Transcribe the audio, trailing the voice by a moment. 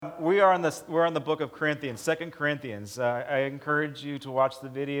We're on the book of Corinthians, 2 Corinthians. I encourage you to watch the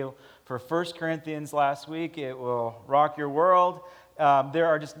video for 1 Corinthians last week. It will rock your world.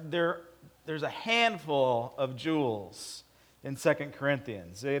 There's a handful of jewels in 2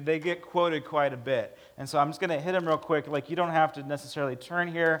 Corinthians. They get quoted quite a bit. And so I'm just going to hit them real quick. Like, you don't have to necessarily turn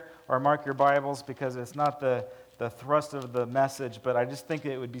here or mark your Bibles because it's not the thrust of the message, but I just think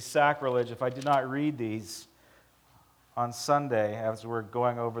it would be sacrilege if I did not read these on Sunday as we're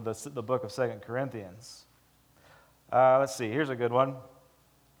going over the book of 2 Corinthians. Let's see, here's a good one.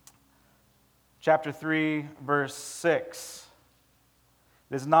 Chapter 3, verse 6.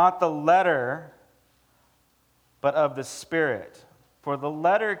 It is not the letter, but of the Spirit. For the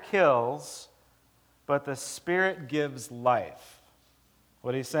letter kills, but the Spirit gives life.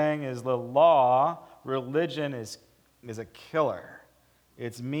 What he's saying is the law, religion is a killer.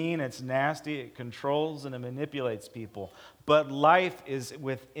 It's mean, it's nasty, it controls and it manipulates people. But life is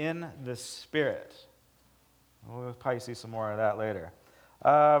within the Spirit. We'll probably see some more of that later.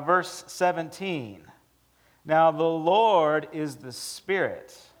 Verse 17. Now the Lord is the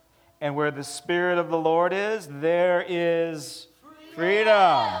Spirit, and where the Spirit of the Lord is, there is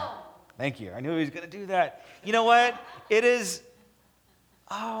freedom. Thank you. I knew he was going to do that. You know what? It is,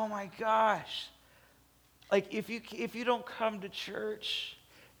 oh my gosh. Like, if you don't come to church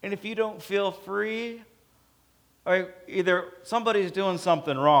and if you don't feel free, either somebody's doing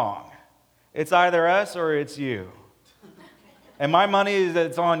something wrong. It's either us or it's you. And my money is that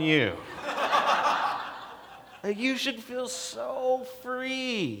it's on you. Like, you should feel so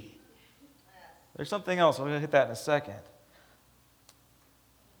free. There's something else. I'm going to hit that in a second.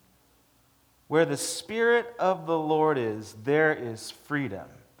 Where the Spirit of the Lord is, there is freedom.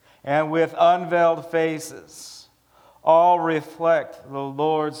 And with unveiled faces, all reflect the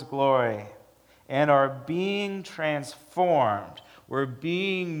Lord's glory and are being transformed. We're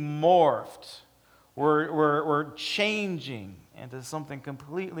being morphed. We're changing into something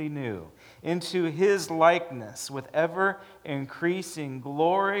completely new, into His likeness with ever-increasing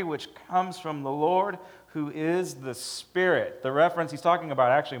glory, which comes from the Lord, who is the Spirit. The reference he's talking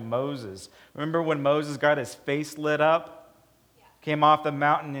about, actually, Moses. Remember when Moses got his face lit up? Came off the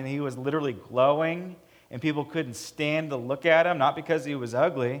mountain and he was literally glowing, and people couldn't stand to look at him, not because he was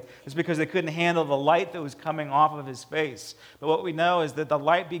ugly, it's because they couldn't handle the light that was coming off of his face. But what we know is that the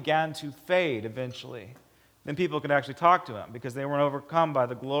light began to fade eventually. Then people could actually talk to him because they weren't overcome by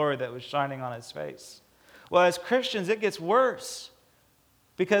the glory that was shining on his face. Well, as Christians, it gets worse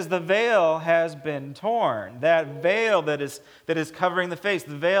because the veil has been torn. That veil that is covering the face,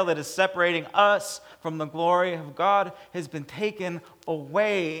 the veil that is separating us from the glory of God has been taken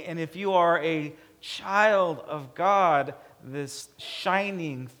away. And if you are a child of God, this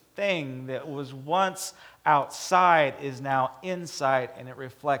shining thing that was once outside is now inside, and it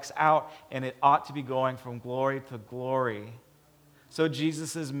reflects out, and it ought to be going from glory to glory. So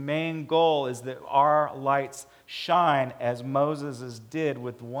Jesus' main goal is that our lights shine as Moses's did,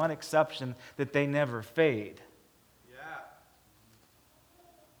 with one exception, that they never fade. Yeah.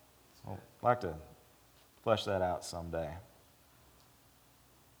 I'd like to flesh that out someday.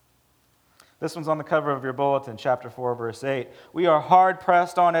 This one's on the cover of your bulletin, chapter 4, verse 8. We are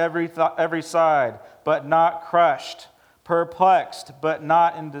hard-pressed on every side, but not crushed, perplexed, but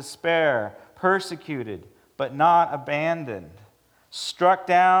not in despair, persecuted, but not abandoned, struck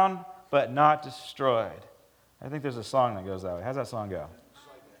down, but not destroyed. I think there's a song that goes that way. How's that song go?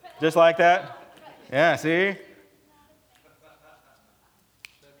 Just like that? Yeah, see?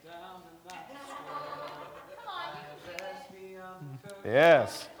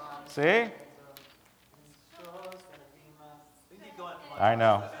 Yes. See? I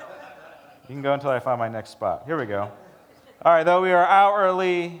know. You can go until I find my next spot. Here we go. All right, though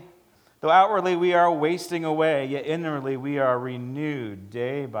outwardly we are wasting away, yet inwardly we are renewed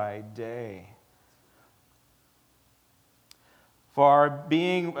day by day.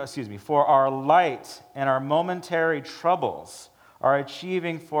 For our light and our momentary troubles are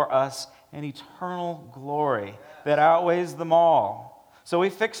achieving for us an eternal glory that outweighs them all. So we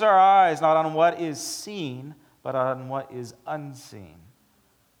fix our eyes not on what is seen, but on what is unseen.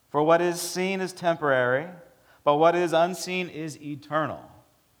 For what is seen is temporary, but what is unseen is eternal.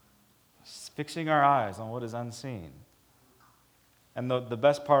 Fixing our eyes on what is unseen. And the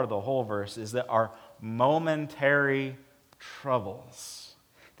best part of the whole verse is that our momentary troubles,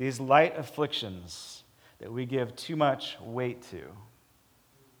 these light afflictions that we give too much weight to.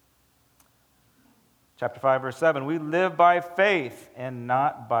 Chapter 5, verse 7, we live by faith and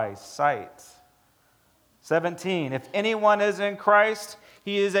not by sight. 17, if anyone is in Christ,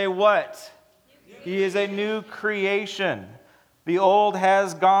 he is a what? He is a new creation. The old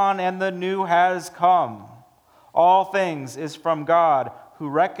has gone and the new has come. All things is from God, who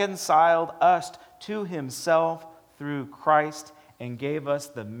reconciled us to himself through Christ and gave us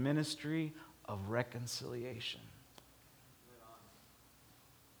the ministry of reconciliation.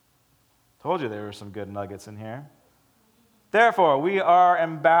 Told you there were some good nuggets in here. Therefore, we are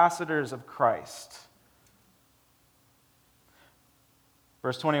ambassadors of Christ.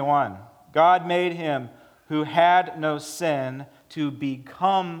 Verse 21, God made him who had no sin to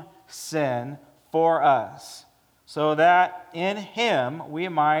become sin for us, so that in him we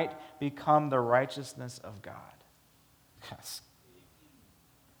might become the righteousness of God. Yes.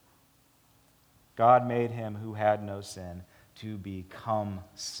 God made him who had no sin to become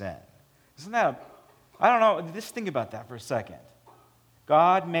sin. Isn't that I don't know, just think about that for a second.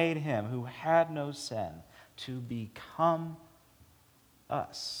 God made him who had no sin to become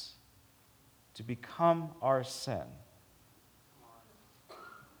us, to become our sin.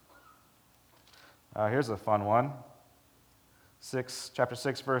 Here's a fun one. Chapter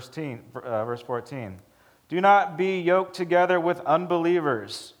 6, verse 14. Do not be yoked together with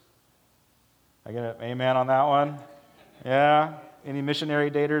unbelievers. I get an amen on that one? Yeah? Any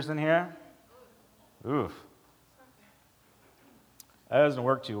missionary daters in here? Oof. That doesn't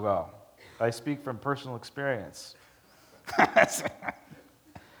work too well. I speak from personal experience.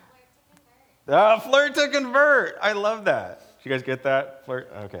 Flirt to convert. I love that. Did you guys get that? Flirt?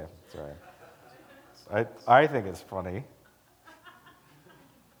 Okay, sorry. I think it's funny.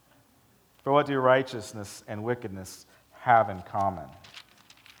 For what do righteousness and wickedness have in common?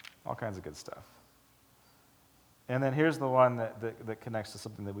 All kinds of good stuff. And then here's the one that connects to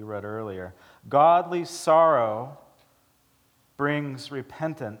something that we read earlier. Godly sorrow brings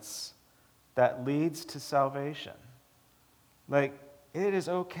repentance that leads to salvation. Like, it is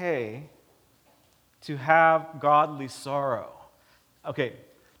okay to have godly sorrow. Okay,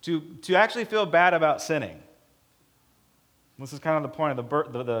 to actually feel bad about sinning. This is kind of the point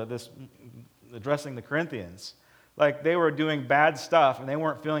of this addressing the Corinthians. Like, they were doing bad stuff and they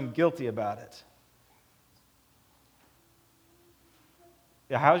weren't feeling guilty about it.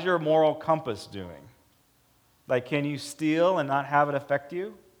 Yeah, how's your moral compass doing? Like, can you steal and not have it affect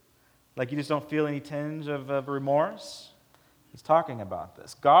you? Like, you just don't feel any tinge of remorse? He's talking about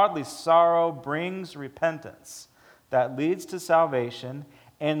this. Godly sorrow brings repentance that leads to salvation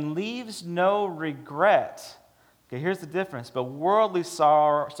and leaves no regret. Okay, here's the difference. But worldly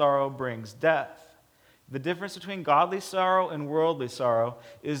sorrow brings death. The difference between godly sorrow and worldly sorrow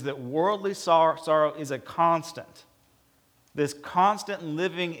is that worldly sorrow is a constant. This constant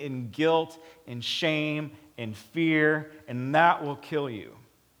living in guilt and shame and fear, and that will kill you.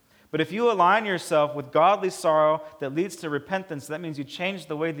 But if you align yourself with godly sorrow that leads to repentance, that means you change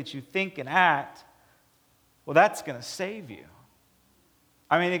the way that you think and act, well, that's going to save you.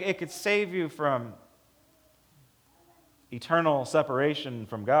 I mean, it could save you from eternal separation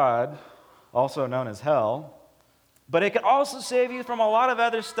from God, also known as hell, but it could also save you from a lot of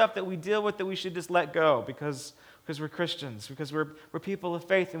other stuff that we deal with that we should just let go because we're Christians, because we're people of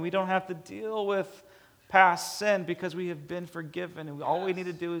faith, and we don't have to deal with past sin because we have been forgiven, and all we need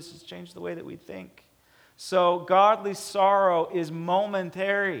to do is just change the way that we think. So godly sorrow is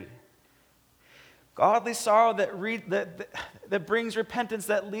momentary. Godly sorrow that brings repentance,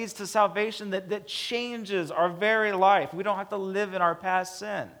 that leads to salvation, that changes our very life. We don't have to live in our past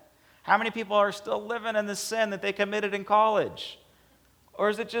sin. How many people are still living in the sin that they committed in college? Or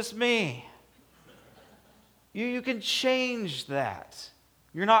is it just me? You can change that.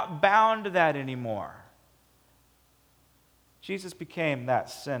 You're not bound to that anymore. Jesus became that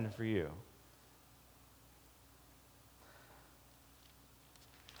sin for you.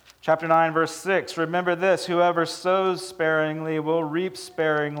 Chapter 9, verse 6, remember this, whoever sows sparingly will reap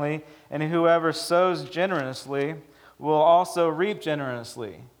sparingly, and whoever sows generously will also reap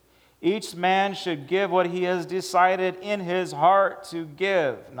generously. Each man should give what he has decided in his heart to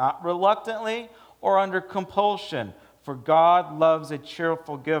give, not reluctantly or under compulsion, for God loves a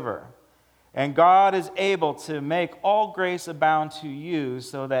cheerful giver. And God is able to make all grace abound to you,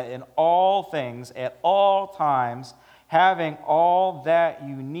 so that in all things, at all times, having all that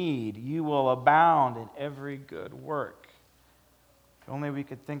you need, you will abound in every good work. If only we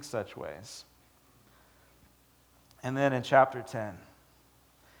could think such ways. And then in chapter 10,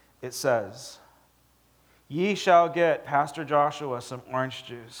 it says, ye shall get Pastor Joshua some orange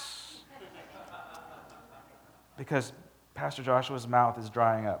juice. Because Pastor Joshua's mouth is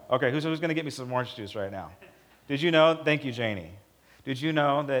drying up. Okay, who's going to get me some orange juice right now? Did you know? Thank you, Janie. Did you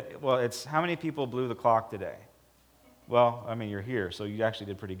know that, it's how many people blew the clock today? Well, I mean, you're here, so you actually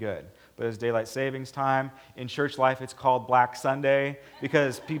did pretty good. But it's daylight savings time. In church life, it's called Black Sunday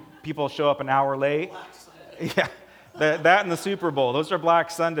because people show up an hour late. Yeah, that and the Super Bowl. Those are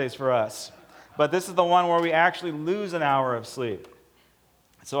Black Sundays for us. But this is the one where we actually lose an hour of sleep.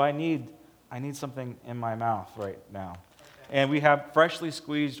 So I need something in my mouth right now. And we have freshly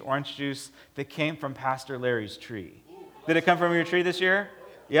squeezed orange juice that came from Pastor Larry's tree. Did it come from your tree this year?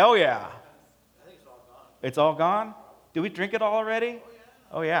 Yeah, oh yeah. I think it's all gone. It's all gone? Did we drink it all already?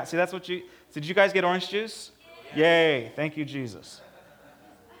 Oh yeah. See, that's what did you guys get orange juice? Yay. Thank you, Jesus.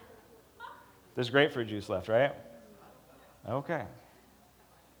 There's grapefruit juice left, right? Okay.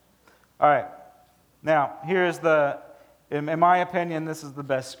 All right. Now, here's in my opinion, this is the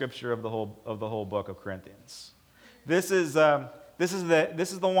best scripture of the whole book of Corinthians. This is the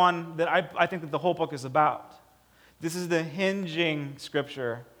one that I think that the whole book is about. This is the hinging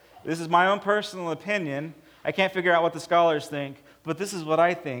scripture. This is my own personal opinion. I can't figure out what the scholars think, but this is what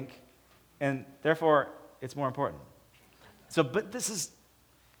I think, and therefore it's more important. But this is,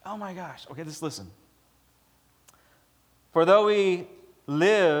 oh my gosh. Okay, just listen. For though we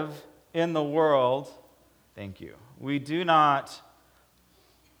live in the world, thank you, we do not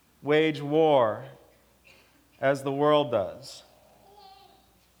wage war as the world does.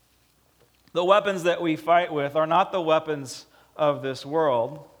 The weapons that we fight with are not the weapons of this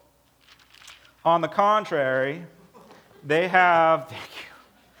world. On the contrary, they have, thank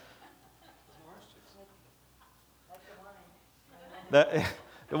you.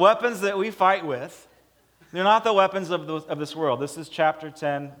 The weapons that we fight with, they're not the weapons of this world. This is chapter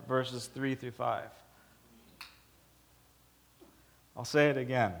 10, verses 3 through 5. I'll say it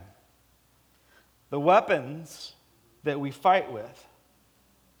again. The weapons that we fight with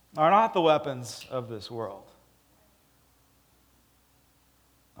are not the weapons of this world.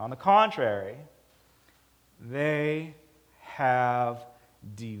 On the contrary, they have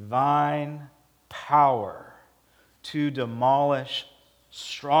divine power to demolish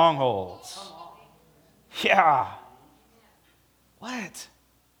strongholds. Yeah. What?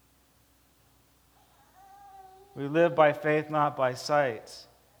 We live by faith, not by sight.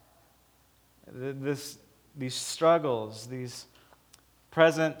 These struggles, these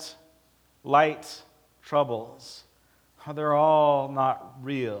present light troubles, they're all not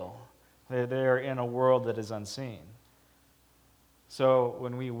real. They're in a world that is unseen. So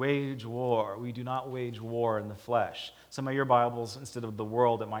when we wage war, we do not wage war in the flesh. Some of your Bibles, instead of the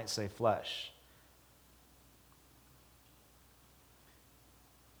world, it might say flesh.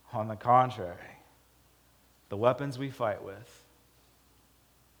 On the contrary, the weapons we fight with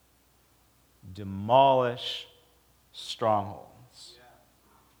demolish strongholds.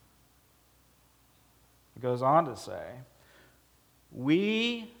 It goes on to say,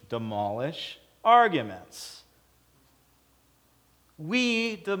 we demolish arguments.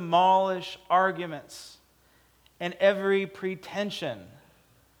 We demolish arguments and every pretension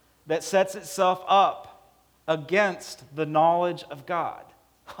that sets itself up against the knowledge of God.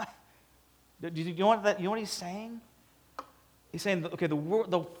 Do you know what he's saying? He's saying, okay,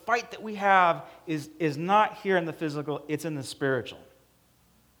 the fight that we have is not here in the physical, it's in the spiritual.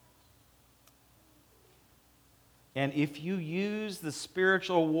 And if you use the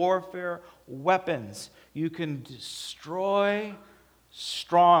spiritual warfare weapons, you can destroy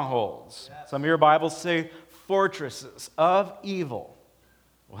strongholds. Yes. Some of your Bibles say fortresses of evil.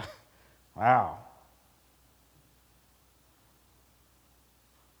 Wow.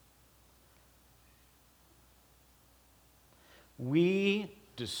 We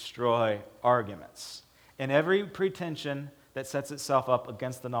destroy arguments and every pretension that sets itself up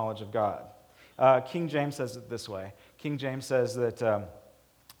against the knowledge of God. King James says it this way. King James says that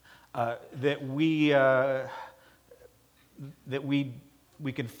we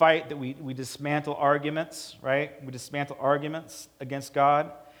can fight, that we dismantle arguments, right? We dismantle arguments against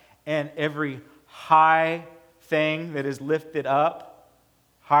God, and every high thing that is lifted up,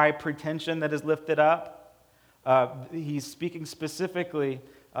 high pretension that is lifted up. He's speaking specifically,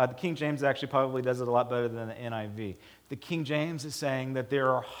 the King James actually probably does it a lot better than the NIV. The King James is saying that there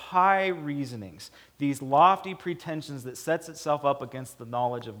are high reasonings, these lofty pretensions that sets itself up against the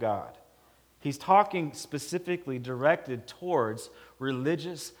knowledge of God. He's talking specifically directed towards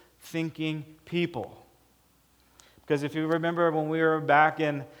religious thinking people. Because if you remember when we were back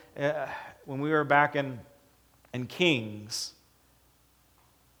in Kings,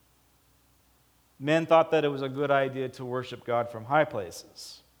 men thought that it was a good idea to worship God from high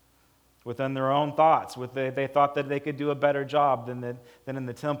places, within their own thoughts. They thought that they could do a better job than in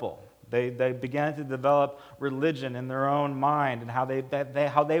the temple. They began to develop religion in their own mind and how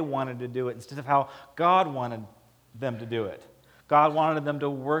they wanted to do it instead of how God wanted them to do it. God wanted them to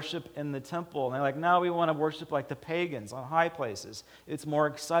worship in the temple. And they're like, no, we want to worship like the pagans on high places. It's more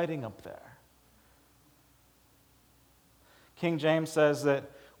exciting up there. King James says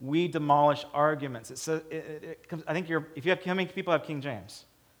that we demolish arguments. It says, I think if you have, how many people have King James?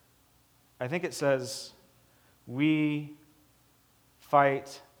 I think it says, we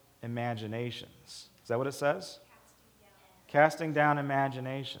fight imaginations. Is that what it says? Casting down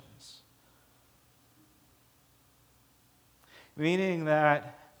imaginations. Meaning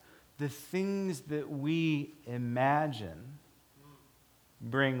that the things that we imagine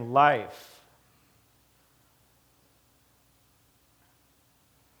bring life.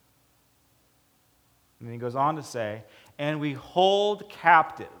 And then he goes on to say, and we hold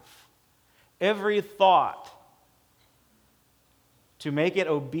captive every thought to make it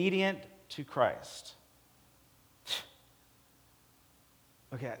obedient to Christ.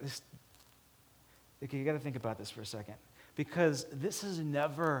 Okay, you got to think about this for a second, because this has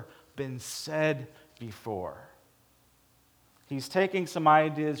never been said before. He's taking some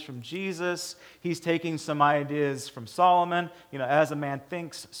ideas from Jesus. He's taking some ideas from Solomon. As a man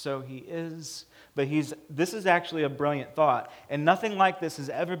thinks, so he is. But this is actually a brilliant thought, and nothing like this has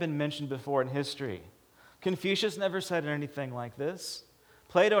ever been mentioned before in history. Confucius never said anything like this.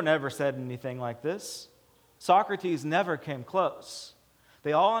 Plato never said anything like this. Socrates never came close.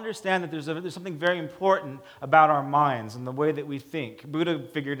 They all understand that there's something very important about our minds and the way that we think. Buddha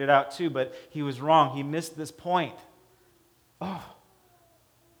figured it out too, but he was wrong. He missed this point.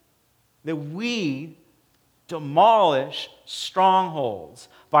 That we demolish strongholds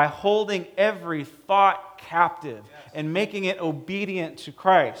by holding every thought captive and making it obedient to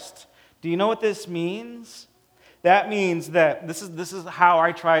Christ. Do you know what this means? That means that this is how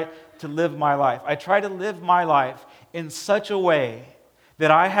I try to live my life. I try to live my life in such a way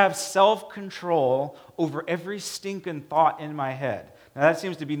that I have self-control over every stinking thought in my head. Now that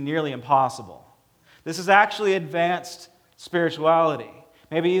seems to be nearly impossible. This is actually advanced spirituality.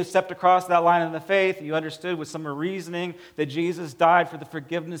 Maybe you stepped across that line in the faith, you understood with some reasoning that Jesus died for the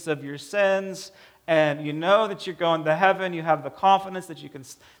forgiveness of your sins, and you know that you're going to heaven. You have the confidence that you can,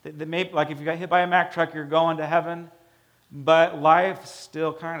 that maybe, like if you got hit by a Mack truck, you're going to heaven, but life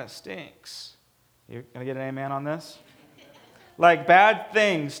still kind of stinks. You gonna get an amen on this? Like bad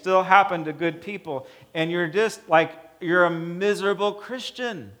things still happen to good people, and you're a miserable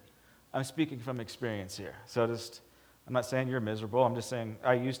Christian. I'm speaking from experience here, so I'm not saying you're miserable. I'm just saying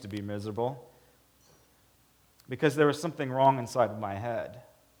I used to be miserable because there was something wrong inside of my head.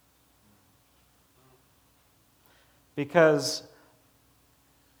 Because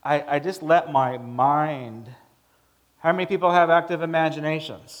I just let my mind... How many people have active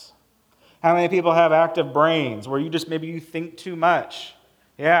imaginations? How many people have active brains where maybe you think too much?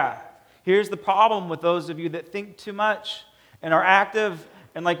 Yeah. Here's the problem with those of you that think too much and are active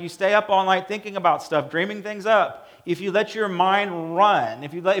and you stay up all night thinking about stuff, dreaming things up. If you let your mind run,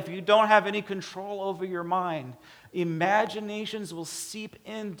 if you don't have any control over your mind, imaginations will seep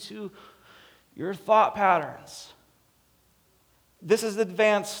into your thought patterns. This is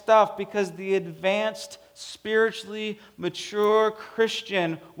advanced stuff because the advanced, spiritually mature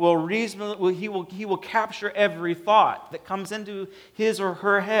Christian will capture every thought that comes into his or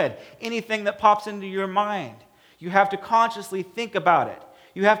her head, anything that pops into your mind. You have to consciously think about it.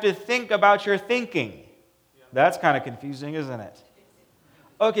 You have to think about your thinking. That's kind of confusing, isn't it?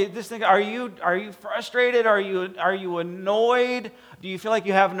 Okay, just think, are you frustrated? Are you annoyed? Do you feel like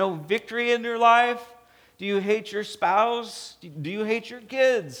you have no victory in your life? Do you hate your spouse? Do you hate your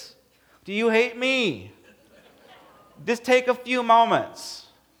kids? Do you hate me? Just take a few moments.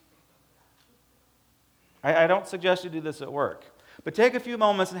 I don't suggest you do this at work, but take a few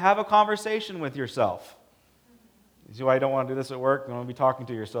moments and have a conversation with yourself. You see why you don't want to do this at work? You don't want to be talking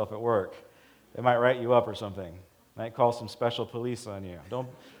to yourself at work. They might write you up or something. Might call some special police on you.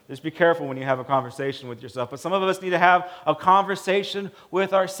 Just be careful when you have a conversation with yourself. But some of us need to have a conversation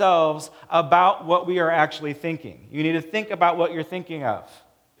with ourselves about what we are actually thinking. You need to think about what you're thinking of.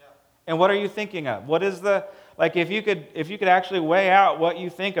 Yeah. And what are you thinking of? What is if you could actually weigh out what you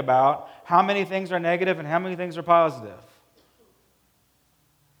think about, how many things are negative and how many things are positive?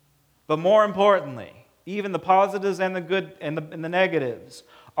 But more importantly, even the positives and the good and the negatives,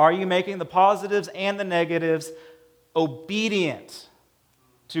 are you making the positives and the negatives obedient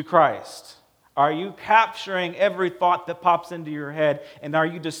to Christ? Are you capturing every thought that pops into your head, and are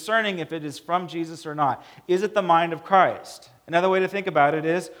you discerning if it is from Jesus or not? Is it the mind of Christ? Another way to think about it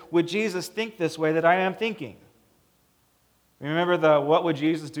is, would Jesus think this way that I am thinking? Remember the "What would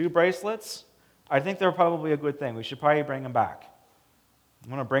Jesus do" bracelets? I think they're probably a good thing. We should probably bring them back. I'm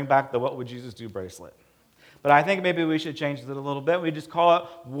going to bring back the "What would Jesus do" bracelet. But I think maybe we should change it a little bit. We just call it,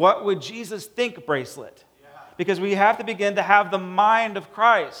 what would Jesus think bracelet? Because we have to begin to have the mind of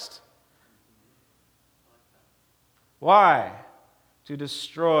Christ. Why? To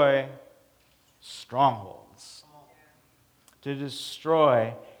destroy strongholds. To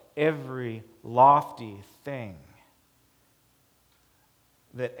destroy every lofty thing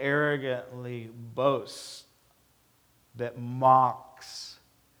that arrogantly boasts, that mocks,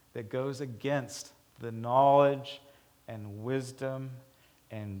 that goes against the knowledge and wisdom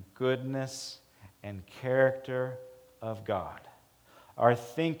and goodness and character of God. Our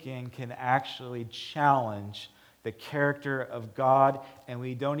thinking can actually challenge the character of God, and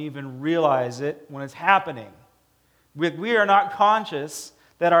we don't even realize it when it's happening. We are not conscious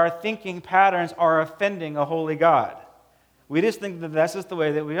that our thinking patterns are offending a holy God. We just think that that's just the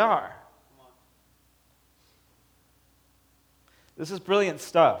way that we are. This is brilliant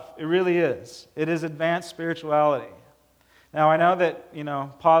stuff. It really is. It is advanced spirituality. Now, I know that,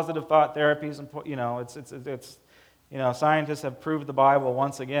 positive thought therapies and, scientists have proved the Bible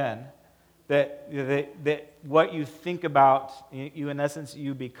once again that what you think about, you in essence,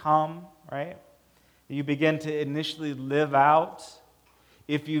 you become, right? You begin to initially live out.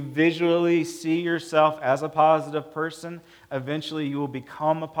 If you visually see yourself as a positive person, eventually you will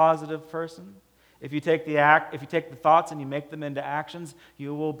become a positive person. If you take the thoughts and you make them into actions,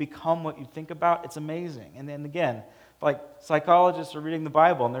 you will become what you think about. It's amazing. And then again, like psychologists are reading the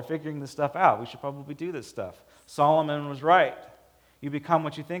Bible and they're figuring this stuff out. We should probably do this stuff. Solomon was right. You become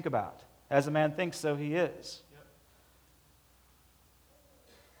what you think about. As a man thinks, so he is. Yep.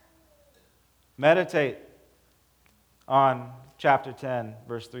 Meditate on chapter 10,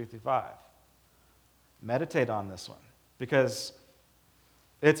 verse 3 through 5. Meditate on this one because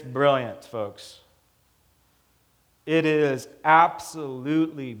it's brilliant, folks. It is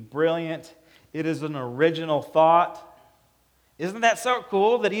absolutely brilliant. It is an original thought. Isn't that so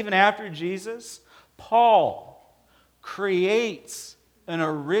cool that even after Jesus, Paul creates an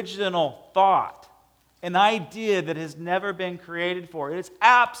original thought, an idea that has never been created for. It's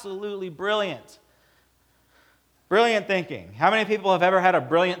absolutely brilliant. Brilliant thinking. How many people have ever had a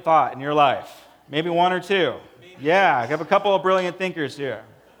brilliant thought in your life? Maybe one or two. Yeah, I have a couple of brilliant thinkers here.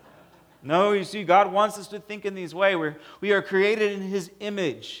 No, you see, God wants us to think in these ways. We are created in His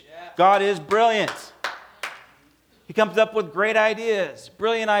image. God is brilliant. He comes up with great ideas,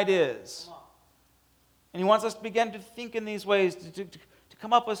 brilliant ideas. And He wants us to begin to think in these ways, to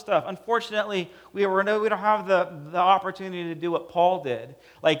come up with stuff. Unfortunately, we don't have the opportunity to do what Paul did.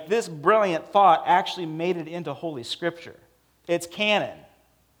 Like, this brilliant thought actually made it into Holy Scripture. It's canon.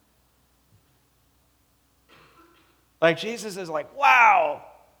 Like, Jesus is like, wow,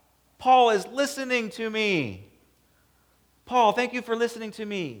 Paul is listening to me. Paul, thank you for listening to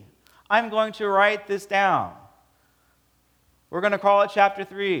me. I'm going to write this down. We're going to call it chapter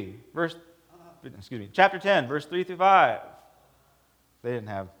 10, verse 3 through 5. They didn't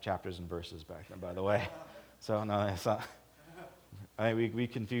have chapters and verses back then, by the way. So, no, that's not. I think we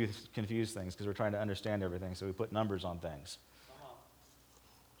confuse things because we're trying to understand everything, so we put numbers on things.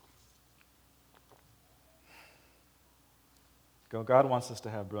 God wants us to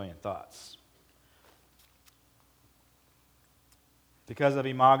have brilliant thoughts. Because of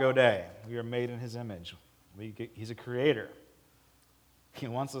Imago Dei, we are made in His image. He's a creator. He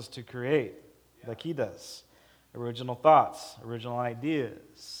wants us to create like He does. Original thoughts, original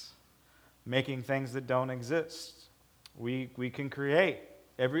ideas, making things that don't exist. We can create.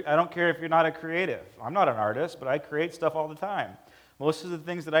 I don't care if you're not a creative. I'm not an artist, but I create stuff all the time. Most of the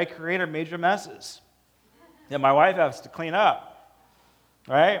things that I create are major messes that my wife has to clean up.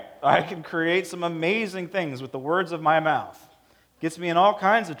 Right? I can create some amazing things with the words of my mouth. Gets me in all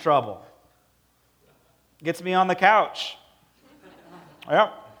kinds of trouble. Gets me on the couch.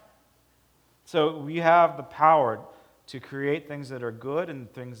 Yep. So we have the power to create things that are good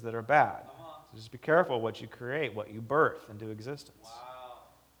and things that are bad. So just be careful what you create, what you birth into existence. Wow.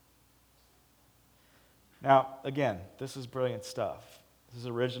 Now, again, this is brilliant stuff. This is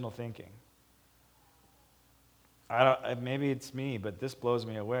original thinking. Maybe it's me, but this blows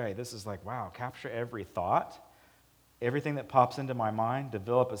me away. This is like, wow, capture every thought, everything that pops into my mind,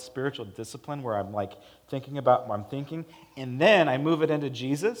 develop a spiritual discipline where I'm like thinking about what I'm thinking, and then I move it into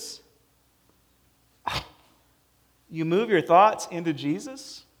Jesus. You move your thoughts into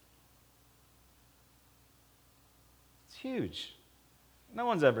Jesus? It's huge. No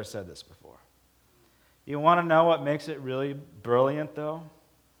one's ever said this before. You want to know what makes it really brilliant, though?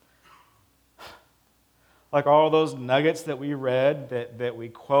 Like all those nuggets that we read, that we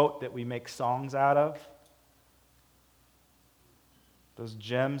quote, that we make songs out of. Those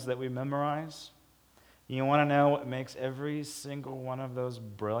gems that we memorize. You want to know what makes every single one of those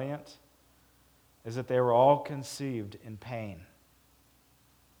brilliant? Is that they were all conceived in pain.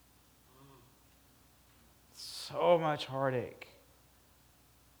 So much heartache.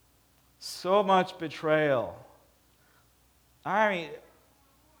 So much betrayal. I mean,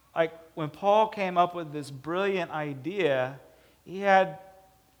 like when Paul came up with this brilliant idea, he had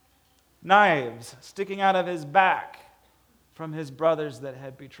knives sticking out of his back from his brothers that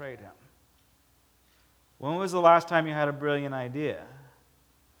had betrayed him. When was the last time you had a brilliant idea?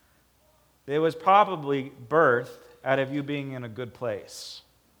 It was probably birthed out of you being in a good place.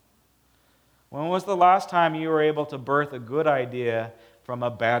 When was the last time you were able to birth a good idea from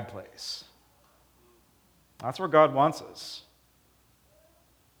a bad place? That's where God wants us.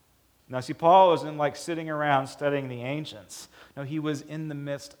 Now, see, Paul wasn't like sitting around studying the ancients. No, he was in the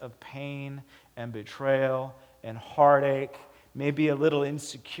midst of pain and betrayal and heartache, maybe a little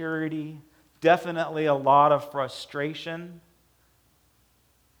insecurity, definitely a lot of frustration.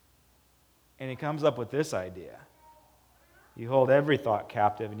 And he comes up with this idea. You hold every thought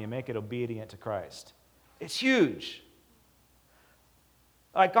captive and you make it obedient to Christ. It's huge.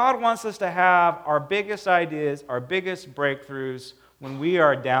 Like God wants us to have our biggest ideas, our biggest breakthroughs when we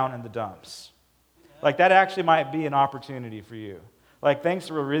are down in the dumps. Like that actually might be an opportunity for you. Like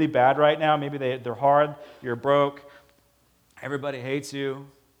things are really bad right now. Maybe they're hard. You're broke. Everybody hates you.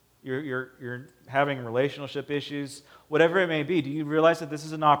 You're having relationship issues. Whatever it may be, do you realize that this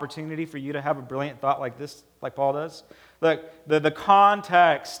is an opportunity for you to have a brilliant thought like this, like Paul does? Look, the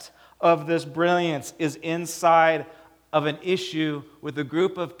context of this brilliance is inside of an issue with a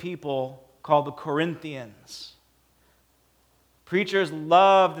group of people called the Corinthians. Preachers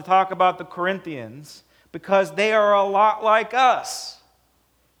love to talk about the Corinthians because they are a lot like us.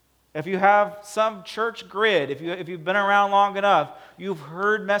 If you have some church grid, if you've been around long enough, you've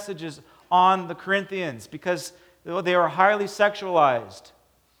heard messages on the Corinthians because they are highly sexualized.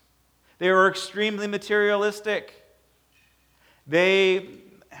 They were extremely materialistic. They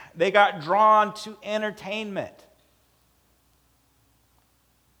got drawn to entertainment.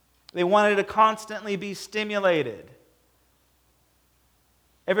 They wanted to constantly be stimulated.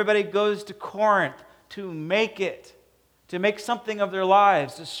 Everybody goes to Corinth to make something of their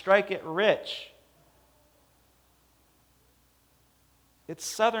lives, to strike it rich. It's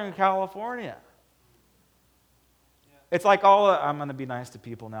Southern California. It's like I'm going to be nice to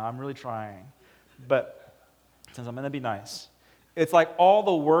people now. I'm really trying. But since I'm going to be nice, it's like all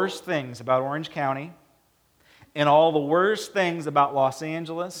the worst things about Orange County and all the worst things about Los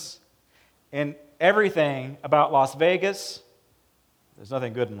Angeles and everything about Las Vegas. There's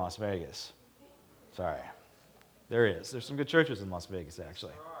nothing good in Las Vegas. Sorry. There is. There's some good churches in Las Vegas,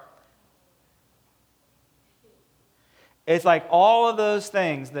 actually. It's like all of those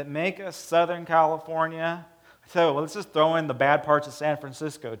things that make us Southern California. So let's just throw in the bad parts of San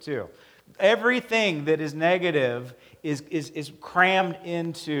Francisco, too. Everything that is negative is crammed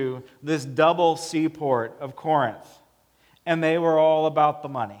into this double seaport of Corinth. And they were all about the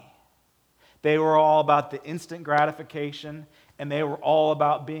money. They were all about the instant gratification, and they were all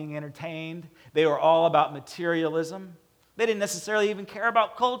about being entertained. They were all about materialism. They didn't necessarily even care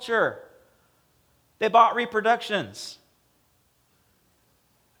about culture. They bought reproductions.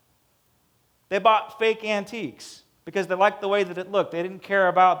 They bought fake antiques because they liked the way that it looked. They didn't care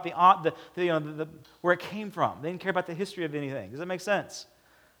about where it came from. They didn't care about the history of anything. Does that make sense?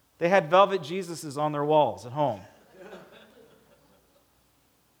 They had velvet Jesuses on their walls at home.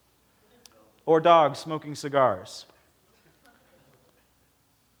 Or dogs smoking cigars.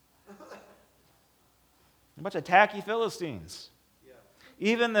 A bunch of tacky Philistines.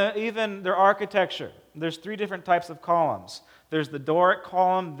 Even their architecture. There's 3 different types of columns. There's the Doric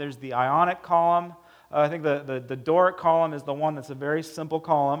column. There's the Ionic column. I think the Doric column is the one that's a very simple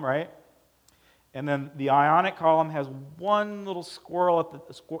column, right? And then the Ionic column has one little scroll at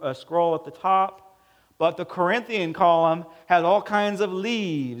the top. But the Corinthian column has all kinds of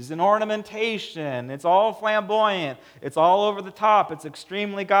leaves and ornamentation. It's all flamboyant. It's all over the top. It's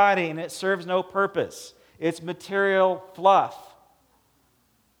extremely gaudy, and it serves no purpose. It's material fluff.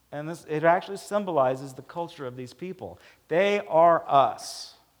 And it actually symbolizes the culture of these people. They are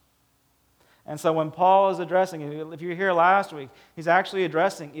us. And so when Paul is addressing, if you were here last week, he's actually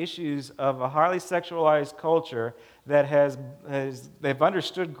addressing issues of a highly sexualized culture that they've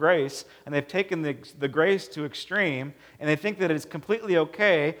understood grace, and they've taken the grace to extreme, and they think that it's completely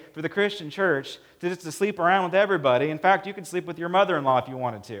okay for the Christian church to sleep around with everybody. In fact, you could sleep with your mother-in-law if you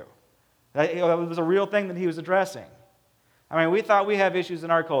wanted to. That was a real thing that he was addressing. I mean, we thought we have issues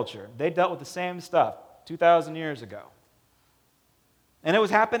in our culture. They dealt with the same stuff 2,000 years ago. And it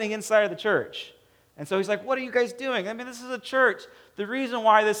was happening inside of the church. And so he's like, what are you guys doing? I mean, this is a church. The reason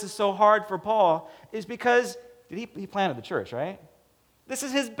why this is so hard for Paul is because he planted the church, right? This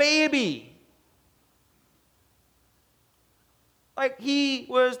is his baby. Like, he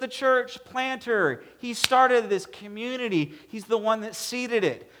was the church planter. He started this community. He's the one that seeded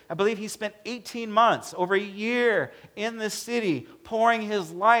it. I believe he spent 18 months, over a year, in the city, pouring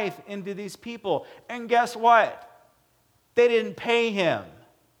his life into these people. And guess what? They didn't pay him.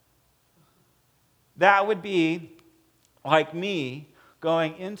 That would be like me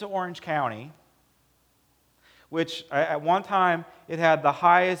going into Orange County, which at one time it had the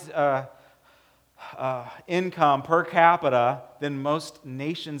highest income per capita than most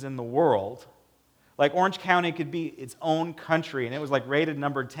nations in the world. Like, Orange County could be its own country, and it was like rated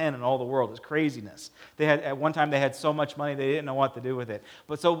number 10 in all the world. It's craziness. At one time they had so much money they didn't know what to do with it.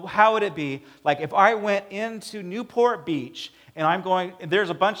 But so how would it be like if I went into Newport Beach and there's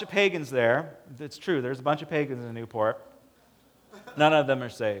a bunch of pagans there. It's true, there's a bunch of pagans in Newport. None of them are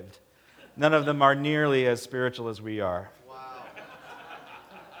saved. None of them are nearly as spiritual as we are. Wow.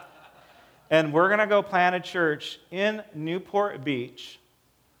 And we're going to go plant a church in Newport Beach.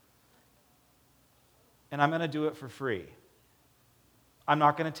 And I'm going to do it for free. I'm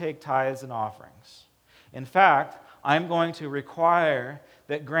not going to take tithes and offerings. In fact, I'm going to require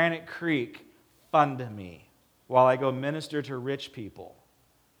that Granite Creek fund me while I go minister to rich people.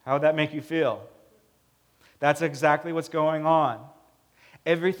 How would that make you feel? That's exactly what's going on.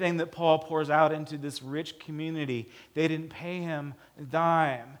 Everything that Paul pours out into this rich community, they didn't pay him a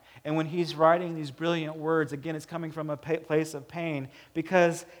dime. And when he's writing these brilliant words, again, it's coming from a place of pain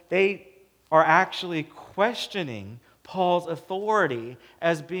because they are actually questioning Paul's authority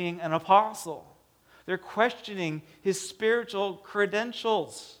as being an apostle. They're questioning his spiritual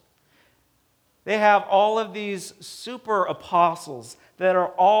credentials. They have all of these super apostles that are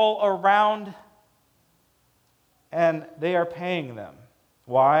all around, and they are paying them.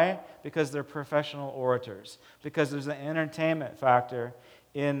 Why? Because they're professional orators. Because there's an entertainment factor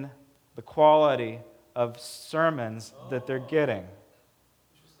in the quality of sermons that they're getting.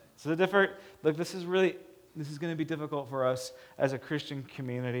 So this is going to be difficult for us as a Christian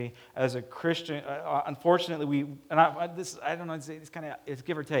community, as a Christian. Unfortunately, it's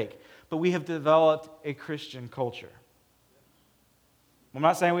give or take, but we have developed a Christian culture. I'm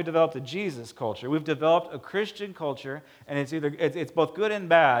not saying we developed a Jesus culture. We've developed a Christian culture, and it's both good and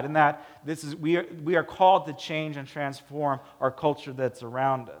bad. In that we are called to change and transform our culture that's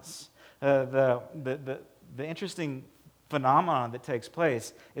around us. The interesting phenomenon that takes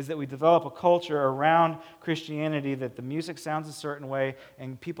place is that we develop a culture around Christianity that the music sounds a certain way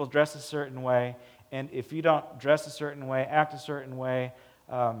and people dress a certain way, and if you don't dress a certain way, act a certain way,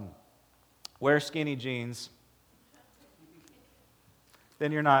 wear skinny jeans,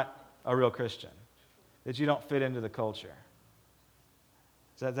 then you're not a real Christian, that you don't fit into the culture.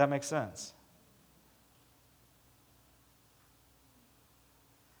 Does that make sense?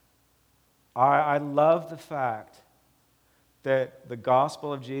 I love the fact that the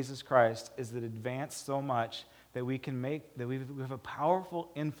gospel of Jesus Christ is advanced so much that we have a powerful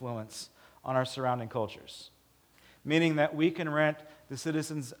influence on our surrounding cultures. Meaning that we can rent the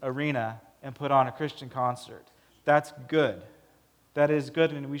Citizens Arena and put on a Christian concert. That's good. That is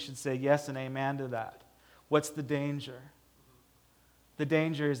good, and we should say yes and amen to that. What's the danger? The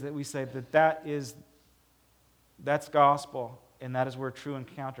danger is that we say that's gospel, and that is where true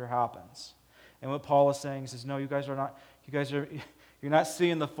encounter happens. And what Paul is saying, he says, no, you're not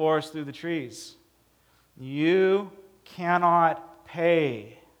seeing the forest through the trees. You cannot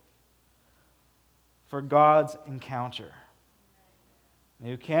pay for God's encounter.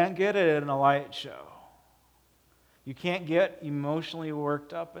 You can't get it in a light show. You can't get emotionally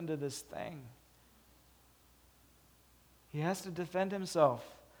worked up into this thing. He has to defend himself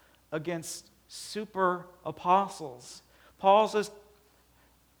against super apostles. Paul says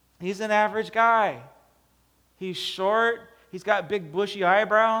he's an average guy. He's short. He's got big bushy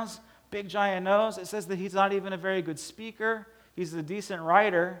eyebrows, big giant nose. It says that he's not even a very good speaker. He's a decent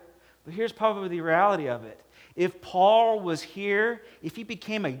writer. But here's probably the reality of it. If Paul was here, if he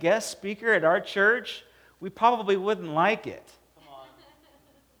became a guest speaker at our church, we probably wouldn't like it. Come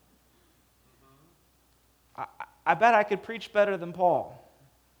on. I bet I could preach better than Paul.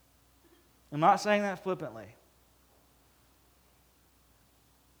 I'm not saying that flippantly.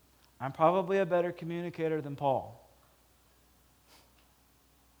 I'm probably a better communicator than Paul.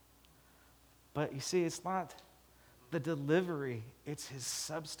 But you see, it's not the delivery, it's his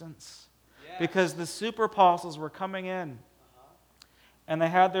substance. Yes. Because the super apostles were coming in, and they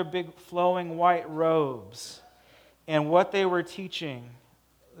had their big flowing white robes. And what they were teaching,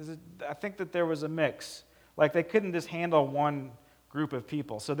 I think that there was a mix. Like they couldn't just handle one group of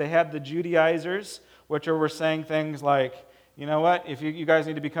people. So they had the Judaizers, which were saying things like, you know what, if you guys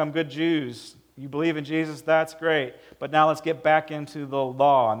need to become good Jews, you believe in Jesus, that's great. But now let's get back into the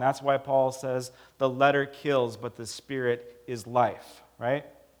law. And that's why Paul says the letter kills, but the Spirit is life, right?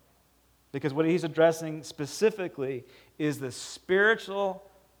 Because what he's addressing specifically is the spiritual,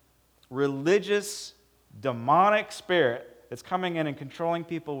 religious, demonic spirit that's coming in and controlling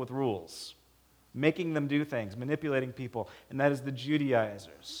people with rules, making them do things, manipulating people, and that is the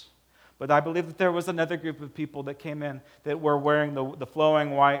Judaizers. But I believe that there was another group of people that came in that were wearing the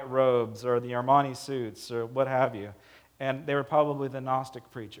flowing white robes or the Armani suits or what have you, and they were probably the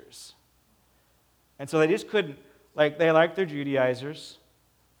Gnostic preachers. And so they just couldn't, they liked their Judaizers.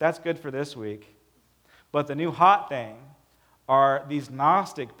 That's good for this week. But the new hot thing are these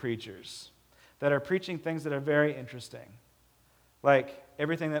Gnostic preachers that are preaching things that are very interesting. Like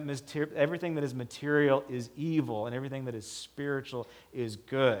everything that is material is evil, and everything that is spiritual is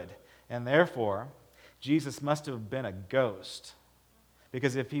good. And therefore, Jesus must have been a ghost.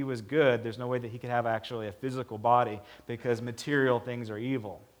 Because if he was good, there's no way that he could have actually a physical body, because material things are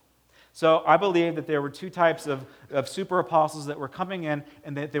evil. So I believe that there were two types of super apostles that were coming in,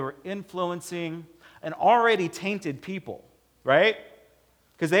 and that they were influencing an already tainted people, right?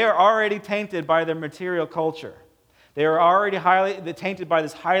 Because they are already tainted by their material culture. They are already tainted by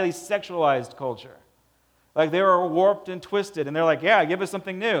this highly sexualized culture. Like they were warped and twisted, and they're like, yeah, give us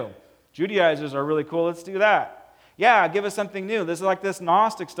something new. Judaizers are really cool, let's do that. Yeah, give us something new. This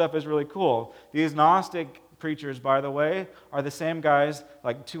Gnostic stuff is really cool. These Gnostic preachers, by the way, are the same guys,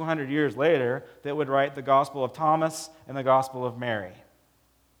 200 years later, that would write the Gospel of Thomas and the Gospel of Mary.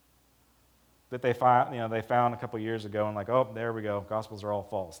 That they found a couple years ago, and oh, there we go, Gospels are all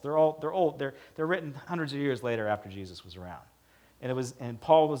false. They're old. They're written hundreds of years later after Jesus was around. And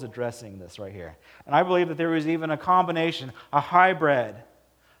Paul was addressing this right here. And I believe that there was even a combination, a hybrid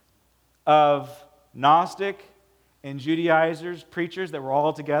of Gnostic and Judaizers, preachers that were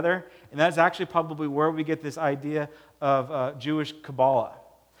all together. And that's actually probably where we get this idea of Jewish Kabbalah.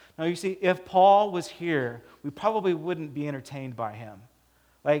 Now, you see, if Paul was here, we probably wouldn't be entertained by him.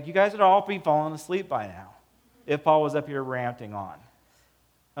 You guys would all be falling asleep by now if Paul was up here ranting on.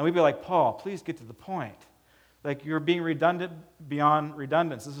 And we'd be like, Paul, please get to the point. You're being redundant beyond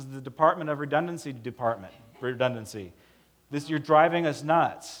redundance. This is the Department of Redundancy. You're driving us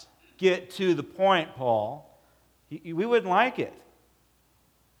nuts. Get to the point, Paul. We wouldn't like it.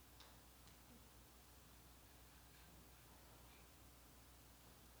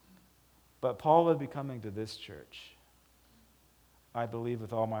 But Paul would be coming to this church. I believe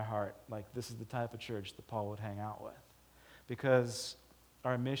with all my heart, this is the type of church that Paul would hang out with. Because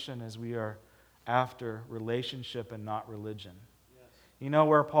our mission is we are after relationship and not religion. Yes. You know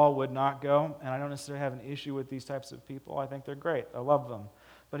where Paul would not go? And I don't necessarily have an issue with these types of people. I think they're great. I love them.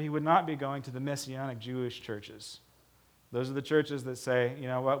 But he would not be going to the Messianic Jewish churches. Those are the churches that say, you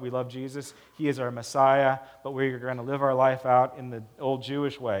know what, we love Jesus. He is our Messiah, but we're going to live our life out in the old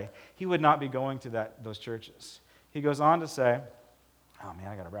Jewish way. He would not be going to those churches. He goes on to say, oh man,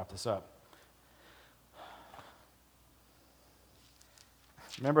 I got to wrap this up.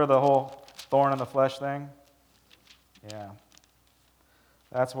 Remember the whole thorn in the flesh thing? Yeah.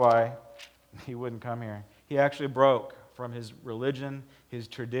 That's why he wouldn't come here. He actually broke from his religion, his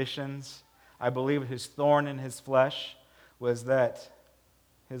traditions. I believe his thorn in his flesh was that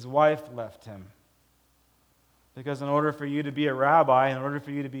his wife left him. Because in order for you to be a rabbi, in order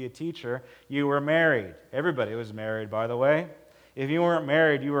for you to be a teacher, you were married. Everybody was married, by the way. If you weren't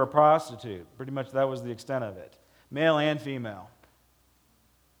married, you were a prostitute. Pretty much that was the extent of it. Male and female.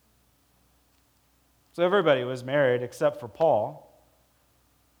 So everybody was married except for Paul.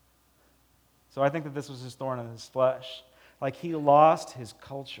 So I think that this was his thorn in his flesh. He lost his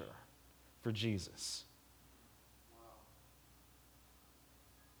culture for Jesus.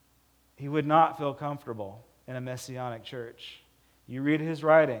 He would not feel comfortable in a Messianic church. You read his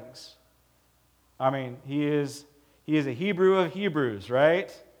writings. I mean, he is a Hebrew of Hebrews,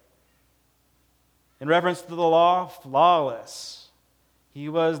 right? In reference to the law, flawless. He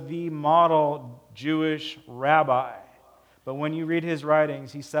was the model Jewish rabbi. But when you read his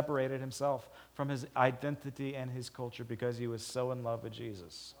writings, he separated himself from his identity and his culture because he was so in love with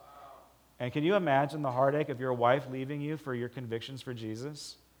Jesus. And can you imagine the heartache of your wife leaving you for your convictions for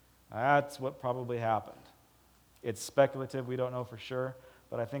Jesus? That's what probably happened. It's speculative, we don't know for sure,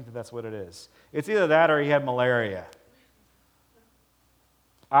 but I think that that's what it is. It's either that or he had malaria.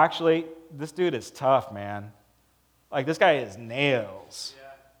 Actually, this dude is tough, man. This guy is nails.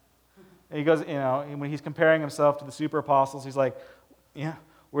 Yeah. And he goes, when he's comparing himself to the super apostles, he's like, yeah,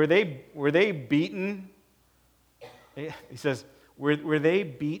 Were they beaten? He says, were they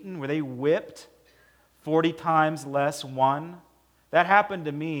beaten? Were they whipped 40 times less one? That happened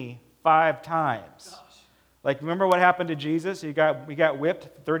to me 5 times. Like, remember what happened to Jesus? He got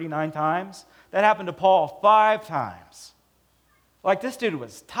whipped 39 times. That happened to Paul 5 times. Like, this dude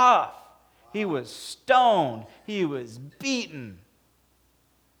was tough. He was stoned. He was beaten.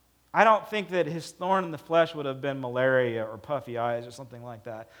 I don't think that his thorn in the flesh would have been malaria or puffy eyes or something like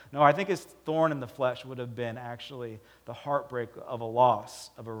that. No, I think his thorn in the flesh would have been actually the heartbreak of a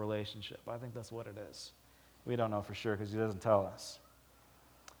loss of a relationship. I think that's what it is. We don't know for sure because he doesn't tell us.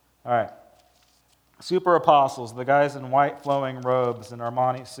 All right. Super apostles, the guys in white flowing robes and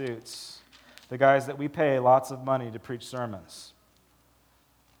Armani suits, the guys that we pay lots of money to preach sermons.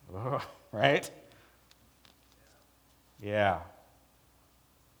 Right? Yeah.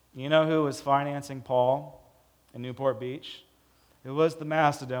 You know who was financing Paul in Newport Beach? It was the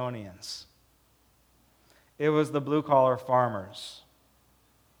Macedonians. It was the blue-collar farmers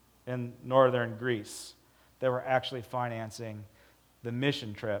in northern Greece that were actually financing the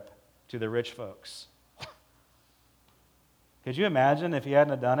mission trip to the rich folks. Could you imagine if he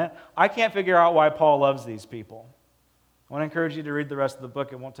hadn't done it? I can't figure out why Paul loves these people. I want to encourage you to read the rest of the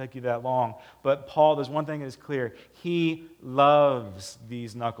book. It won't take you that long. But Paul, there's one thing that is clear. He loves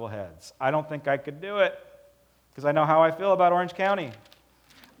these knuckleheads. I don't think I could do it because I know how I feel about Orange County.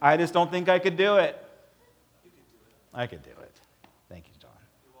 I just don't think I could do it. You could do it. I could do it. Thank you, John.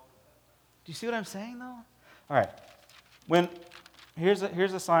 Do you see what I'm saying, though? All right. Here's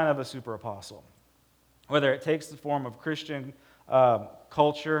a sign of a super apostle. Whether it takes the form of Christian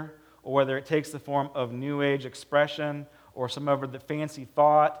culture or whether it takes the form of New Age expression or some of the fancy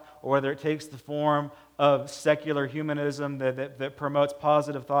thought, or whether it takes the form of secular humanism that promotes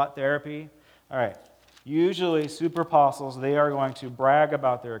positive thought therapy. All right. Usually, super apostles, they are going to brag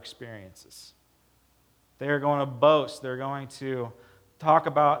about their experiences. They are going to boast. They're going to talk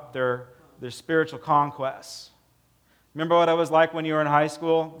about their spiritual conquests. Remember what it was like when you were in high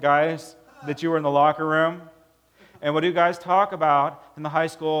school, guys, that you were in the locker room? And what do guys talk about in the high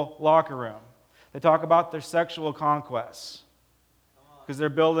school locker room? They talk about their sexual conquests because they're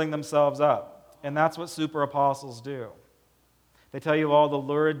building themselves up. And that's what super apostles do. They tell you all the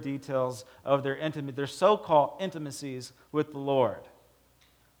lurid details of their so-called intimacies with the Lord.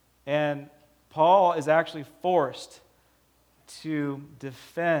 And Paul is actually forced to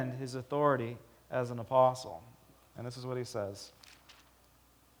defend his authority as an apostle. And this is what he says.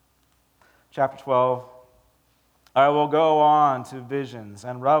 Chapter 12. I will go on to visions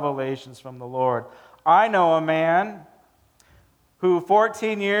and revelations from the Lord. I know a man who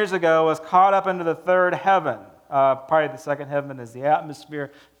 14 years ago was caught up into the third heaven. Probably the second heaven is the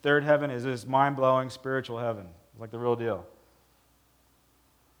atmosphere. Third heaven is this mind-blowing spiritual heaven. It's like the real deal.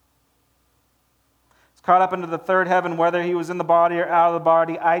 He's caught up into the third heaven. Whether he was in the body or out of the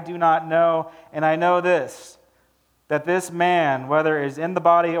body, I do not know. And I know this, that this man, whether is in the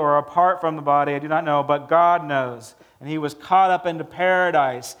body or apart from the body, I do not know, but God knows. And he was caught up into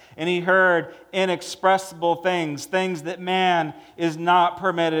paradise, and he heard inexpressible things that man is not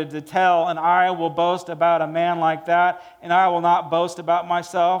permitted to tell. And I will boast about a man like that, and I will not boast about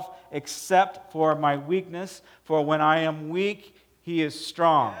myself, except for my weakness. For when I am weak, he is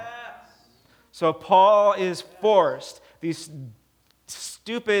strong. Yes. So Paul is forced, these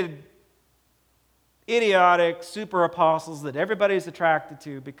stupid, idiotic super apostles that everybody's attracted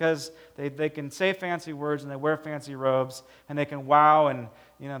to because they can say fancy words and they wear fancy robes and they can wow and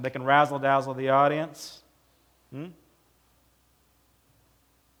they can razzle dazzle the audience.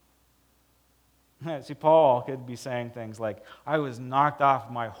 See, Paul could be saying things like, I was knocked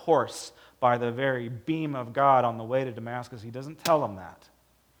off my horse by the very beam of God on the way to Damascus. He doesn't tell them that.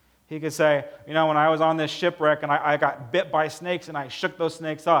 He could say, when I was on this shipwreck and I got bit by snakes and I shook those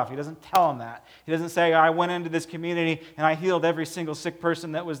snakes off. He doesn't tell them that. He doesn't say, I went into this community and I healed every single sick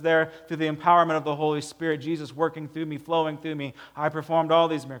person that was there through the empowerment of the Holy Spirit, Jesus working through me, flowing through me. I performed all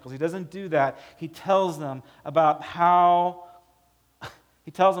these miracles. He doesn't do that. He tells them about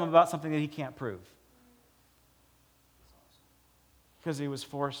something that he can't prove. Because he was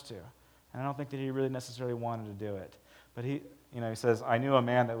forced to. And I don't think that he really necessarily wanted to do it. But he says, I knew a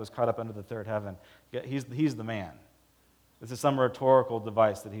man that was caught up under the third heaven. He's the man. This is some rhetorical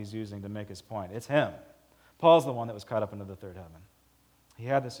device that he's using to make his point. It's him. Paul's the one that was caught up into the third heaven. He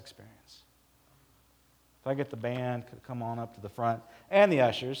had this experience. If I get the band, could come on up to the front. And the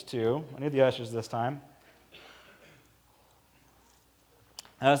ushers, too. I need the ushers this time.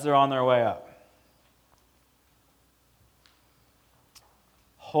 As they're on their way up.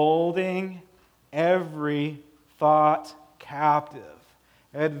 Holding every thought captive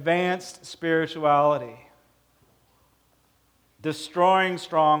advanced spirituality, destroying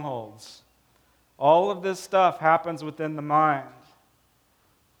strongholds. All of this stuff happens within the mind.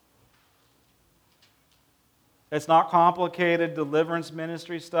 It's not complicated deliverance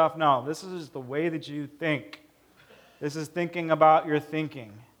ministry stuff. No, this is the way that you think. This is thinking about your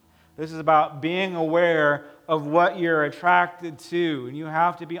thinking. This is about being aware of what you're attracted to. And you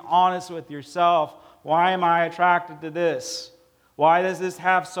have to be honest with yourself. Why am I attracted to this? Why does this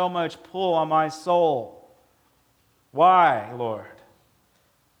have so much pull on my soul? Why, Lord?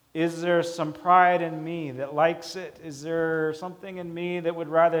 Is there some pride in me that likes it? Is there something in me that would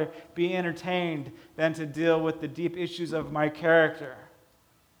rather be entertained than to deal with the deep issues of my character?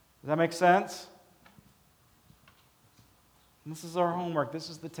 Does that make sense? And this is our homework. This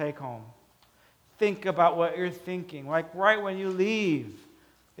is the take home. Think about what you're thinking. Like right when you leave,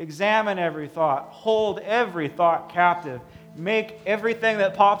 examine every thought. Hold every thought captive. Make everything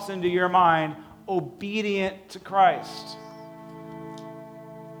that pops into your mind obedient to Christ.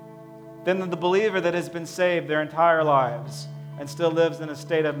 Then the believer that has been saved their entire lives and still lives in a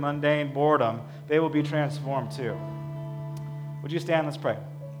state of mundane boredom, they will be transformed too. Would you stand? Let's pray.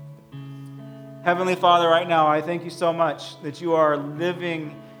 Heavenly Father, right now, I thank you so much that you are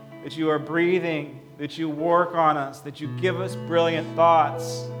living, that you are breathing, that you work on us, that you give us brilliant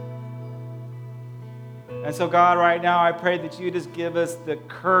thoughts. And so, God, right now, I pray that you just give us the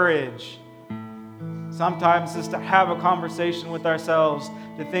courage sometimes just to have a conversation with ourselves,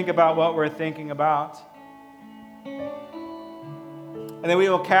 to think about what we're thinking about. And then we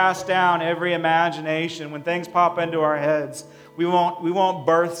will cast down every imagination. When things pop into our heads, we won't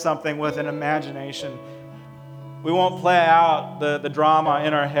birth something with an imagination. We won't play out the drama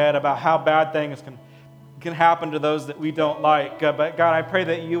in our head about how bad things can happen to those that we don't like. But God, I pray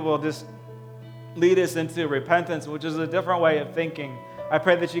that you will just lead us into repentance, which is a different way of thinking. I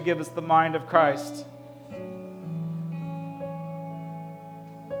pray that you give us the mind of Christ.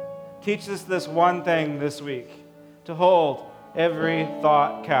 Teach us this one thing this week, to hold every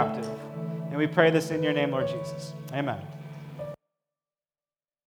thought captive. And we pray this in your name, Lord Jesus. Amen.